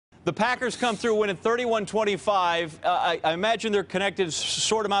The Packers come through winning 31-25. I imagine they're connected.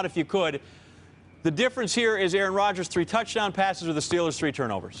 Sort them out if you could. The difference here is Aaron Rodgers 3 touchdown passes or the Steelers 3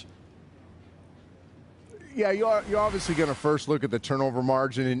 turnovers. Yeah, you're obviously going to first look at the turnover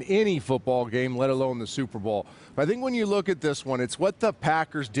margin in any football game, let alone the Super Bowl. But I think when you look at this one, it's what the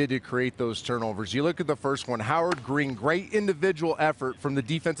Packers did to create those turnovers. You look at the first one, Howard Green, great individual effort from the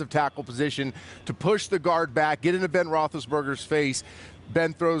defensive tackle position to push the guard back, get into Ben Roethlisberger's face.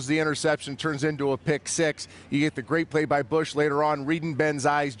 Ben throws the interception, turns into a pick six. You get the great play by Bush later on, reading Ben's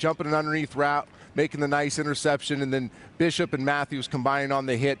eyes, jumping an underneath route, making the nice interception, and then Bishop and Matthews combining on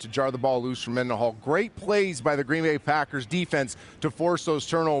the hit to jar the ball loose from Mendenhall. Great plays by the Green Bay Packers defense to force those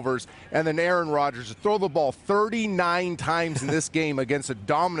turnovers. And then Aaron Rodgers to throw the ball 39 times in this game against a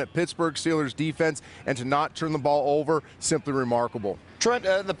dominant Pittsburgh Steelers defense and to not turn the ball over, simply remarkable. Trent,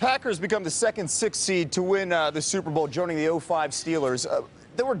 the Packers become the second 6 seed to win the Super Bowl, joining the 05 Steelers.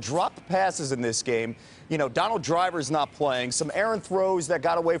 There were dropped passes in this game. You know, Donald Driver's not playing. Some errant throws that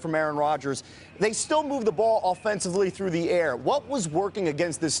got away from Aaron Rodgers. They still moved the ball offensively through the air. What was working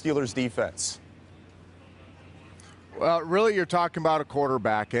against this Steelers defense? Well, really, you're talking about a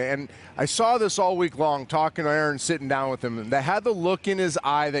quarterback. And I saw this all week long, talking to Aaron, sitting down with him. That had the look in his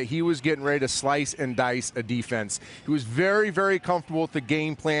eye that he was getting ready to slice and dice a defense. He was very, very comfortable with the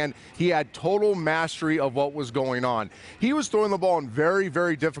game plan. He had total mastery of what was going on. He was throwing the ball in very,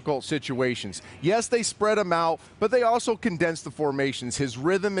 very difficult situations. Yes, they spread him out, but they also condensed the formations, his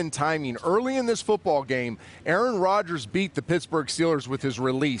rhythm and timing. Early in this football game, Aaron Rodgers beat the Pittsburgh Steelers with his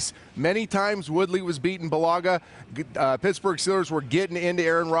release. Many times Woodley was beating Balaga. Pittsburgh Steelers were getting into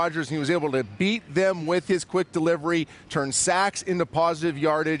Aaron Rodgers, and he was able to beat them with his quick delivery, turn sacks into positive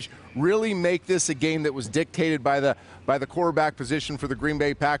yardage, really make this a game that was dictated by the quarterback position for the Green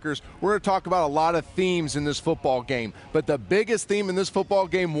Bay Packers. We're going to talk about a lot of themes in this football game, but the biggest theme in this football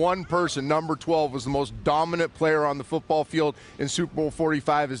game, one person, number 12, was the most dominant player on the football field in Super Bowl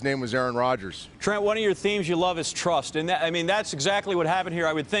 45. His name was Aaron Rodgers. Trent, one of your themes you love is trust, and that's exactly what happened here.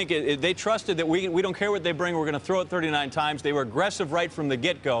 I would think they trusted that we don't care what they bring, we're going to throw it 39 times. They were aggressive right from the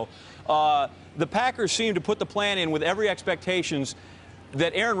get-go. The Packers seemed to put the plan in with every expectations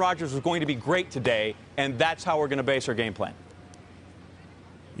that Aaron Rodgers was going to be great today, and that's how we're going to base our game plan.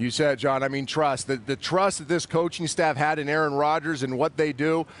 You said, John, I mean trust. The trust that this coaching staff had in Aaron Rodgers and what they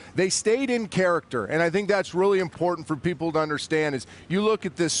do, they stayed in character. And I think that's really important for people to understand is you look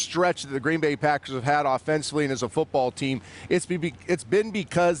at this stretch that the Green Bay Packers have had offensively and as a football team, it's been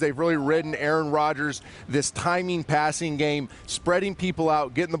because they've really ridden Aaron Rodgers, this timing passing game, spreading people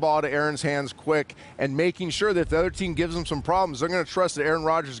out, getting the ball to Aaron's hands quick, and making sure that if the other team gives them some problems, they're going to trust that Aaron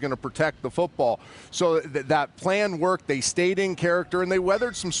Rodgers is going to protect the football. So that plan worked. They stayed in character, and they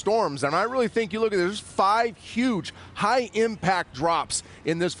weathered some storms. And I really think you look at this, there's 5 huge high-impact drops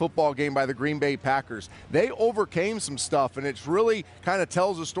in this football game by the Green Bay Packers. They overcame some stuff, and it's really kind of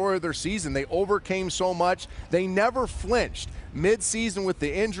tells the story of their season. They overcame so much. They never flinched. Mid-season with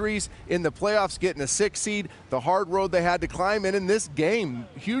the injuries, in the playoffs getting a 6 seed, the hard road they had to climb, and in this game,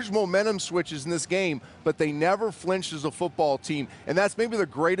 huge momentum switches in this game, but they never flinched as a football team. And that's maybe the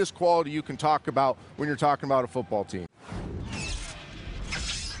greatest quality you can talk about when you're talking about a football team.